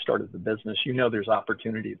that's why you started the business. There's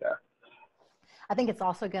opportunity there. I think it's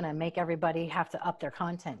also going to make everybody have to up their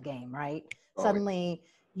content game, right? suddenly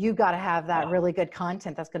you got to have that really good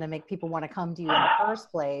content that's going to make people want to come to you in the first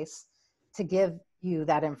place to give you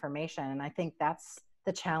that information. And I think that's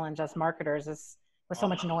the challenge as marketers, is with so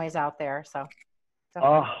much noise out there. So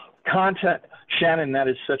content, Shannon, that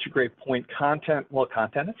is such a great point. Content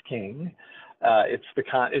is king. It's the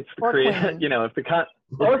creative, you know, if the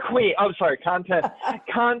or queen, I'm sorry, content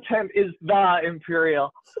is the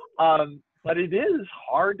imperial. But it is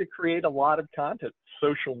hard to create a lot of content.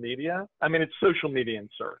 Social media, I mean, it's social media and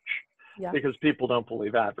search, because people don't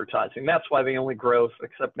believe advertising. That's why the only growth,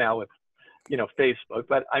 except now with, you know, Facebook.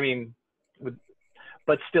 But I mean,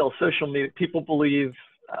 but still, social media, people believe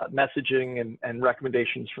messaging and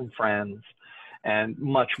recommendations from friends, and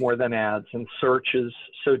much more than ads. And search is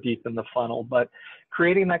so deep in the funnel. But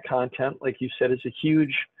creating that content, like you said, is a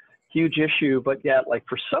huge issue. But yet, like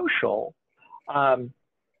for social,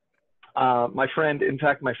 my friend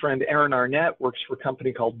Aaron Arnett works for a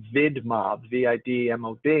company called VidMob,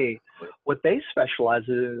 VIDMOB. What they specialize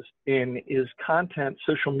in is content,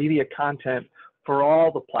 social media content for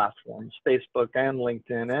all the platforms, Facebook and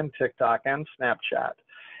LinkedIn and TikTok and Snapchat.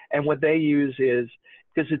 And what they use is,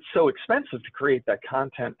 because it's so expensive to create that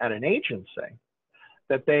content at an agency,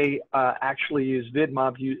 that they actually use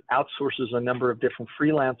VidMob, outsources a number of different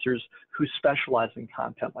freelancers who specialize in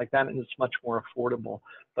content like that, and it's much more affordable.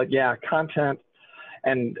 But yeah, content,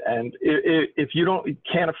 and if you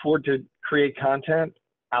can't afford to create content,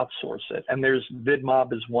 outsource it. And there's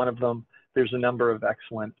VidMob is one of them. There's a number of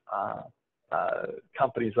excellent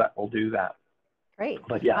companies that will do that. Great.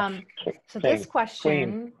 But yeah. So this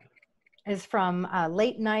question is from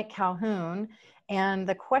Late Night Calhoun. And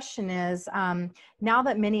the question is, now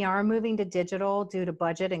that many are moving to digital due to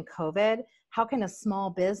budget and COVID, how can a small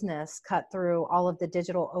business cut through all of the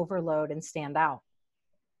digital overload and stand out?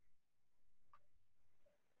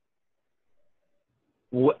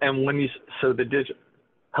 And when you, so the digital,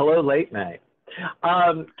 hello, Late Night,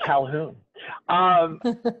 Calhoun, how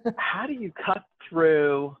do you cut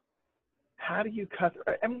through,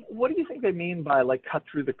 and what do you think they mean by like cut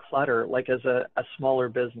through the clutter, like as a smaller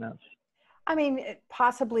business? I mean,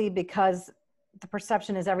 possibly because the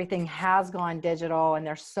perception is everything has gone digital and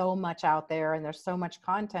there's so much out there and there's so much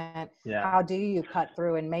content. Yeah. How do you cut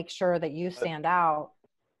through and make sure that you stand out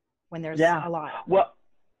when there's a lot?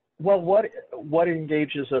 Well, what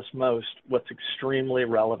engages us most, what's extremely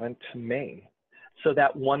relevant to me? So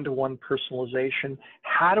that one-to-one personalization,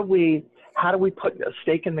 how do we put a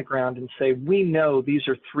stake in the ground and say, we know these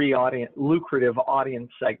are three lucrative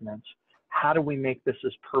audience segments. How do we make this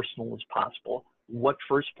as personal as possible? What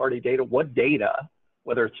first-party data, what data,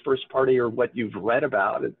 whether it's first-party or what you've read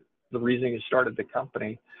about, the reason you started the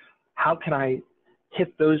company, how can I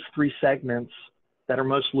hit those three segments that are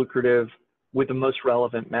most lucrative with the most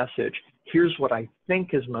relevant message? Here's what I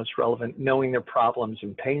think is most relevant, knowing their problems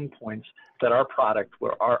and pain points that our product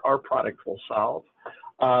will solve.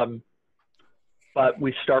 But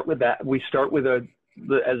we start with that. We start with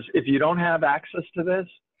if you don't have access to this,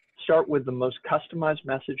 start with the most customized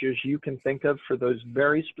messages you can think of for those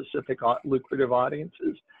very specific lucrative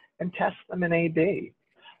audiences and test them in A/B.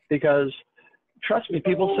 Because trust me,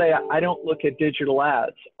 people say, I don't look at digital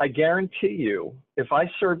ads. I guarantee you, if I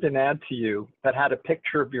served an ad to you that had a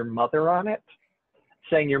picture of your mother on it,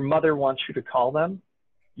 saying your mother wants you to call them,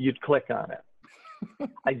 you'd click on it.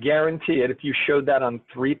 I guarantee it. If you showed that on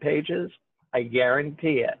 3 pages, I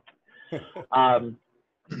guarantee it.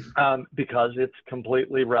 Because it's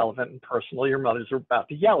completely relevant and personal. Your mother's about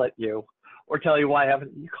to yell at you or tell you, why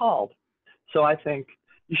haven't you called? So I think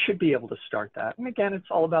you should be able to start that. And again, it's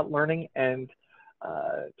all about learning and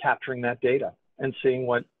capturing that data and seeing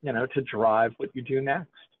what, to drive what you do next.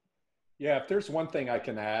 Yeah, if there's one thing I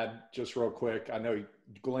can add just real quick, I know,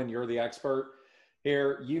 Glenn, you're the expert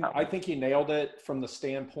here. I think you nailed it from the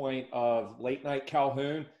standpoint of Late Night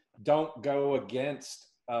Calhoun. Don't go against,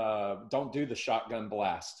 don't do the shotgun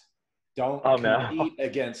blast. Don't compete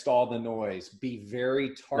against all the noise. Be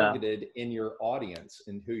very targeted in your audience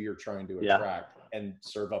and who you're trying to attract and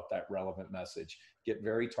serve up that relevant message. Get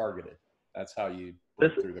very targeted. That's how you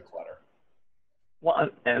break through the clutter. Well,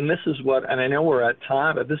 and this is what, and I know we're at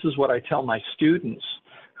time, but this is what I tell my students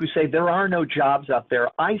who say there are no jobs out there.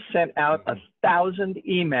 I sent out 1,000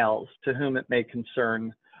 emails to whom it may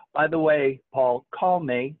concern. By the way, Paul, call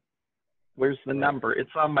me. Where's the number?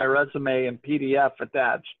 It's on my resume and PDF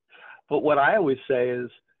attached. But what I always say is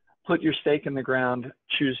put your stake in the ground,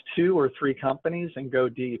 choose 2 or 3 companies and go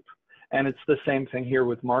deep. And it's the same thing here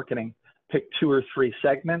with marketing. Pick 2 or 3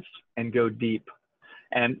 segments and go deep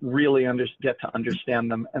and really get to understand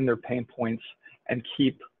them and their pain points and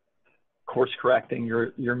keep course correcting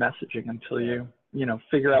your messaging until you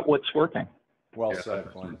figure out what's working. Well Yeah,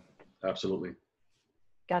 said, Glenn. absolutely.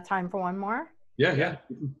 Got time for one more? Yeah.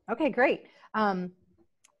 Okay, great.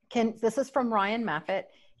 This is from Ryan Maffett.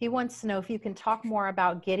 He wants to know if you can talk more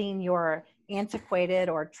about getting your antiquated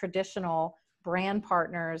or traditional brand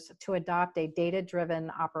partners to adopt a data-driven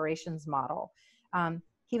operations model.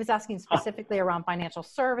 He was asking specifically around financial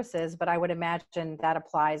services, but I would imagine that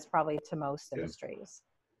applies probably to most industries.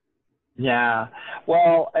 Yeah.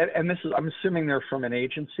 Well, and this is, I'm assuming they're from an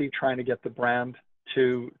agency trying to get the brand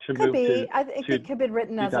to Could move be. to. I think it could be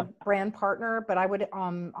written as a brand partner, but I would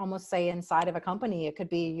almost say inside of a company, it could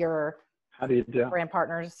be your How do you do? brand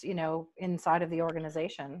partners, you know, inside of the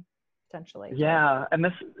organization, potentially. Yeah, and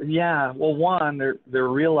this, yeah. Well, they're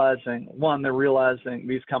realizing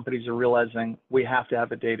these companies are realizing we have to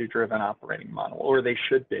have a data-driven operating model, or they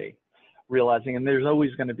should be realizing, and there's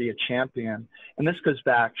always going to be a champion. And this goes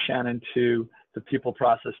back, Shannon, to the people,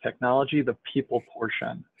 process, technology, the people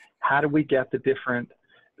portion. How do we get the different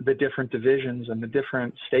divisions and the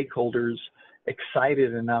different stakeholders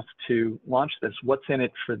excited enough to launch this? What's in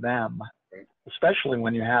it for them? Especially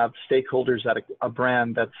when you have stakeholders at a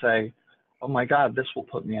brand that say, "Oh my God, this will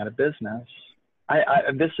put me out of business."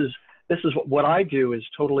 This is what I do is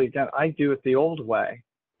totally, again, I do it the old way.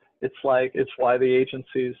 It's why the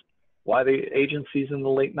agencies in the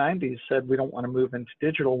late 90s said we don't want to move into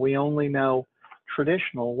digital. We only know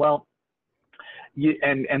traditional. Well,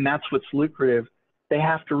 and that's what's lucrative. They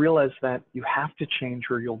have to realize that you have to change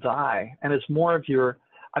or you'll die. And as more of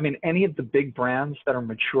any of the big brands that are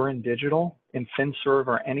mature in digital, in FinServ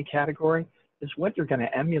or any category, is what you're going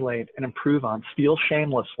to emulate and improve on. Steal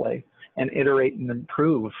shamelessly and iterate and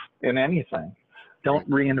improve in anything. Don't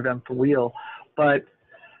reinvent the wheel. But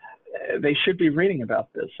they should be reading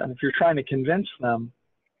about this. And if you're trying to convince them,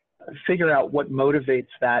 figure out what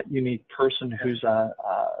motivates that unique person who's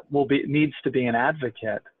needs to be an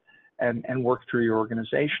advocate and work through your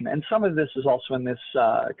organization. And some of this is also in this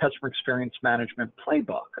customer experience management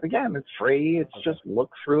playbook. Again, it's free. It's just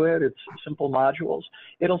look through it. It's simple modules.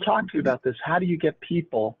 It'll talk to you about this. How do you get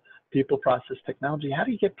people, process, technology, how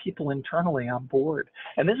do you get people internally on board?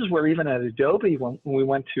 And this is where even at Adobe, when we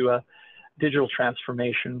went to a digital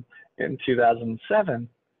transformation in 2007,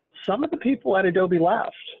 some of the people at Adobe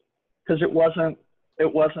left because it wasn't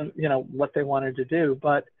what they wanted to do.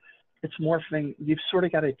 But it's morphing. You've sort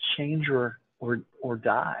of got to change or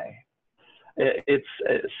die. It's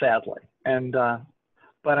sadly, and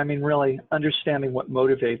but I mean, really understanding what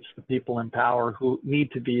motivates the people in power who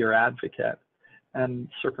need to be your advocate, and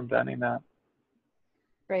circumventing that.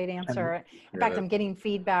 Great answer. In fact, I'm getting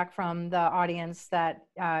feedback from the audience that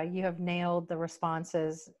you have nailed the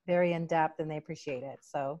responses very in depth, and they appreciate it.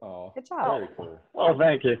 So good job. Very cool. Oh,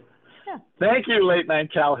 thank you. Yeah. Thank you, Late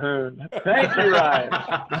Night Calhoun. Thank you, Ryan.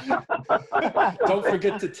 Don't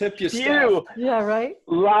forget to tip your staff. Yeah, right?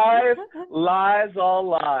 Lies, all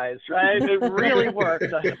lies, right? It really works.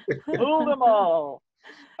 Fool them all.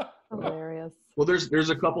 Hilarious. Well, there's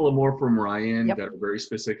a couple of more from Ryan that are very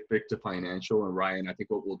specific to financial. And Ryan, I think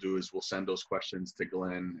what we'll do is we'll send those questions to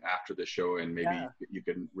Glenn after the show, and maybe you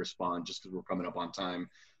can respond just because we're coming up on time.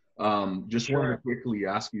 Just want to quickly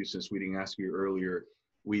ask you, since we didn't ask you earlier,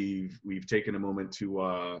 we've taken a moment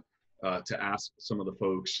to ask some of the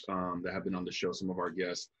folks that have been on the show, some of our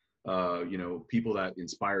guests, people that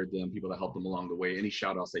inspired them, people that helped them along the way. Any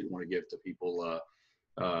shout outs that you want to give to people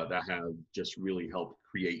that have just really helped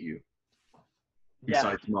create you?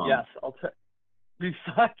 Besides mom. Yes, I'll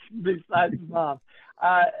besides mom.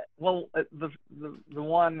 Well, the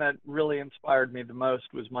one that really inspired me the most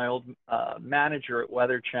was my old manager at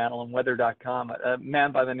Weather Channel and weather.com, a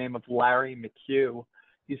man by the name of Larry McHugh.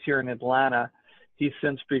 He's here in Atlanta. He's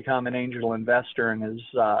since become an angel investor and is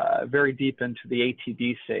very deep into the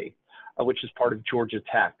ATDC, which is part of Georgia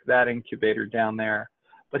Tech, that incubator down there.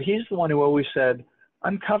 But he's the one who always said,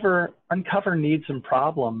 uncover needs and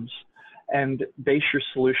problems and base your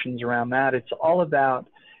solutions around that. It's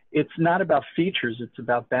not about features, it's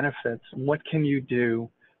about benefits. And what can you do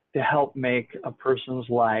to help make a person's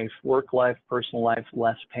life, work life, personal life,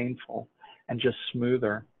 less painful and just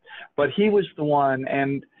smoother? But he was the one,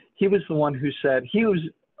 and he was the one who said he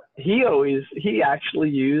actually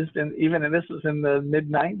used, and this was in the mid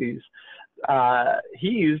 90s, he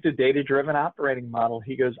used a data-driven operating model.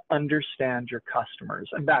 He goes, understand your customers.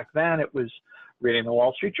 And back then it was reading the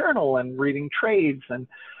Wall Street Journal and reading trades. And,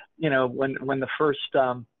 when the first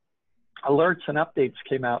alerts and updates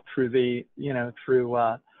came out through the,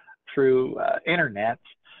 through internet,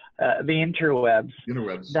 the interwebs,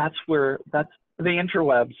 that's the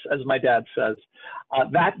interwebs, as my dad says,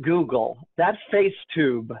 that Google, that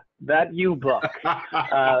FaceTube, that U-Book,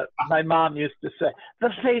 my mom used to say, the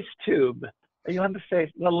FaceTube, Are you on the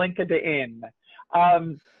LinkedIn?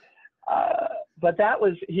 But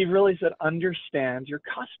he really said, understand your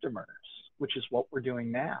customers, which is what we're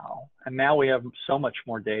doing now. And now we have so much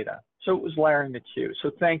more data. So it was Larry McHugh.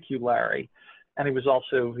 So thank you, Larry. And he was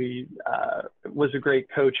a great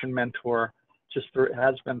coach and mentor,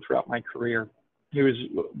 has been throughout my career. He was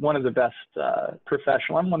one of the best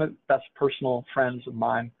professional. I'm one of the best personal friends of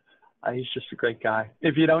mine. He's just a great guy.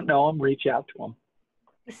 If you don't know him, reach out to him.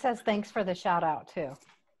 He says thanks for the shout out too.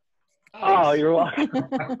 Oh, you're welcome.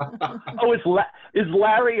 Oh, is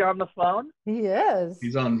Larry on the phone? He is.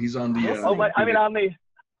 He's on the. On the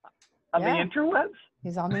interwebs.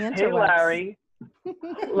 He's on the interwebs. Hey, Larry.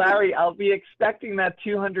 Larry, I'll be expecting that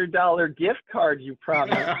 $200 gift card you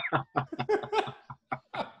promised.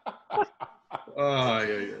 Oh,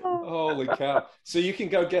 yeah. Holy cow! So you can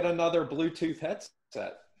go get another Bluetooth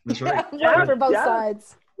headset. That's right. Yeah, for both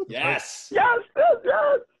sides. Yes.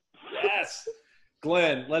 Yes.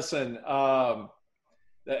 Glenn, listen,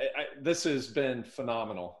 this has been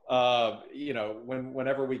phenomenal.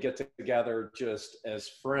 Whenever we get together just as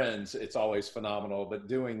friends, it's always phenomenal. But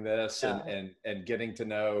doing this and getting to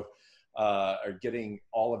know or getting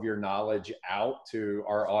all of your knowledge out to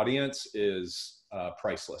our audience is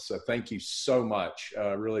priceless. So thank you so much.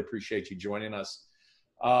 Really appreciate you joining us.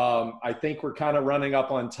 I think we're kind of running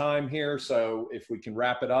up on time here. So if we can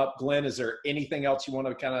wrap it up, Glenn, is there anything else you want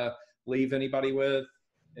to kind of leave anybody with?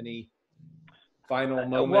 Any final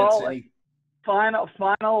moments? Final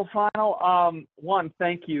one.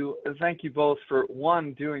 Thank you both for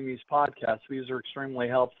doing these podcasts. These are extremely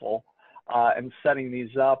helpful, and setting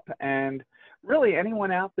these up. And really,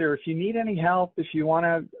 anyone out there, if you need any help, if you want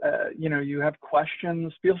to, you have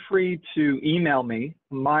questions, feel free to email me.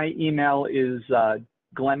 My email is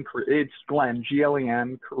Glen, Glen,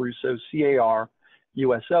 Caruso,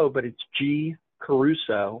 Caruso, but it's G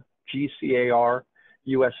Caruso,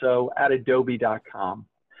 GCARUSO @adobe.com.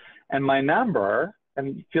 And my number,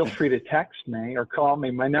 and feel free to text me or call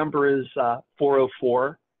me, my number is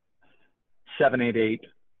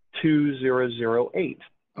 404-788-2008.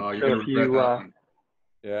 Oh, you're going to regret that one.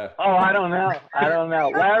 Yeah. Oh, I don't know.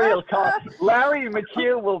 Larry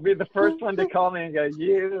McHugh will be the first one to call me and go,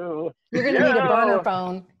 you're going to need a burner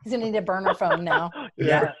phone. He's going to need a burner phone now.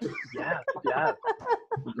 Yes.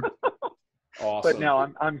 Awesome. But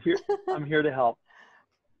no, I'm here to help.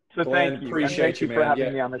 So Glenn, thank you. Appreciate you for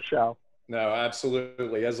having me on the show. No,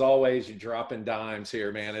 absolutely. As always, you're dropping dimes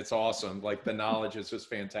here, man. It's awesome. Like, the knowledge is just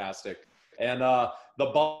fantastic. And the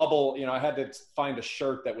bubble, I had to find a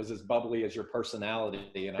shirt that was as bubbly as your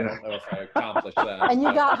personality, and I don't know if I accomplished that. And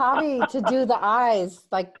you got Javi to do the eyes,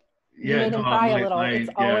 like you made him cry a little. It's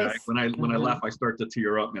always when I laugh, I start to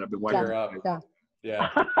tear up, man. I've been wiping up. Yeah.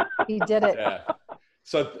 He did it. Yeah.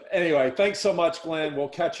 So anyway, thanks so much, Glenn. We'll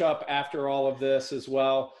catch up after all of this as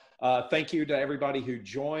well. Thank you to everybody who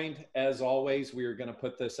joined. As always, we are going to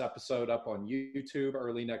put this episode up on YouTube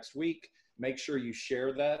early next week. Make sure you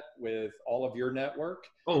share that with all of your network.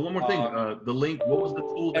 Oh, one more thing. The link, what was the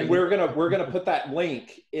tool? And we're gonna put that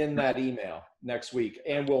link in that email next week,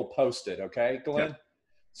 and we'll post it. Okay, Glenn? Yeah.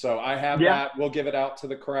 So I have that. We'll give it out to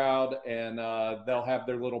the crowd, and they'll have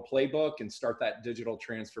their little playbook and start that digital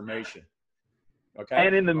transformation. Okay.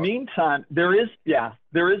 And in the meantime, there is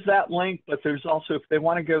that link, but there's also, if they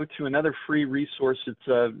want to go to another free resource, it's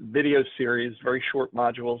a video series, very short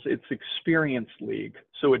modules. It's Experience League.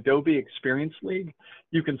 So Adobe Experience League,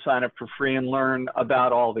 you can sign up for free and learn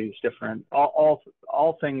about all these different, all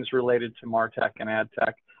things related to martech and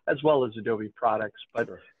adtech, as well as Adobe products, but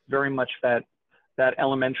very much that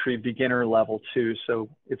elementary beginner level too. So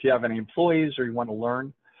if you have any employees or you want to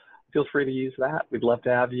learn, feel free to use that. We'd love to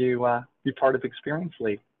have you be part of Experience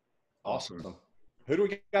League. Awesome. Who do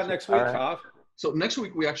we got next week, Hav? So next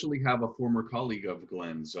week, we actually have a former colleague of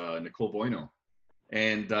Glenn's, Nicole Bueno.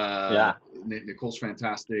 And Nicole's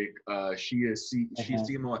fantastic. She's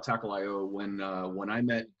CMO at Tackle.io. When I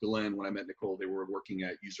met Glenn, when I met Nicole, they were working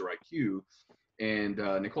at User IQ. And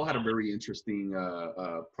Nicole had a very interesting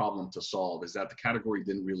problem to solve, is that the category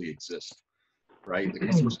didn't really exist. Right? The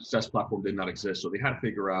customer success platform did not exist. So they had to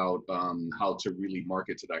figure out how to really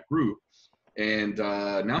market to that group. And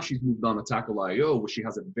now she's moved on to Tackle.io, where she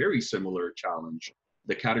has a very similar challenge.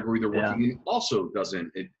 The category they're working in also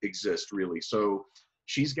doesn't exist really. So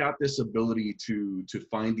she's got this ability to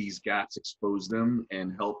find these gaps, expose them,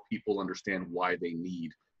 and help people understand why they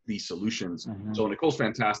need these solutions. So Nicole's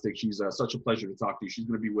fantastic. She's such a pleasure to talk to you. She's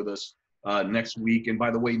going to be with us next week. And by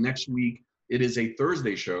the way, next week, it is a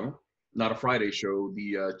Thursday show, not a Friday show,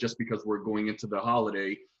 just because we're going into the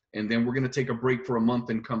holiday. And then we're going to take a break for a month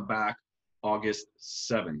and come back August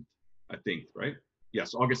 7th, I think, right?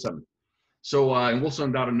 Yes, August 7th. So, and we'll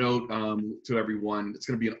send out a note to everyone. It's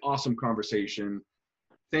going to be an awesome conversation.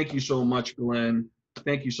 Thank you so much, Glenn.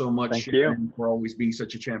 Thank you so much, Shannon, for always being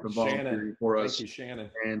such a champion volunteering for us. Thank you, Shannon.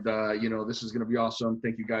 And, you know, this is going to be awesome.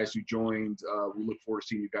 Thank you guys who joined. We look forward to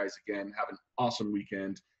seeing you guys again. Have an awesome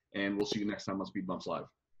weekend, and we'll see you next time on SpeedBumps Live.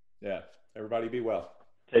 Yeah, everybody be well.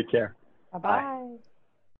 Take care. Bye-bye.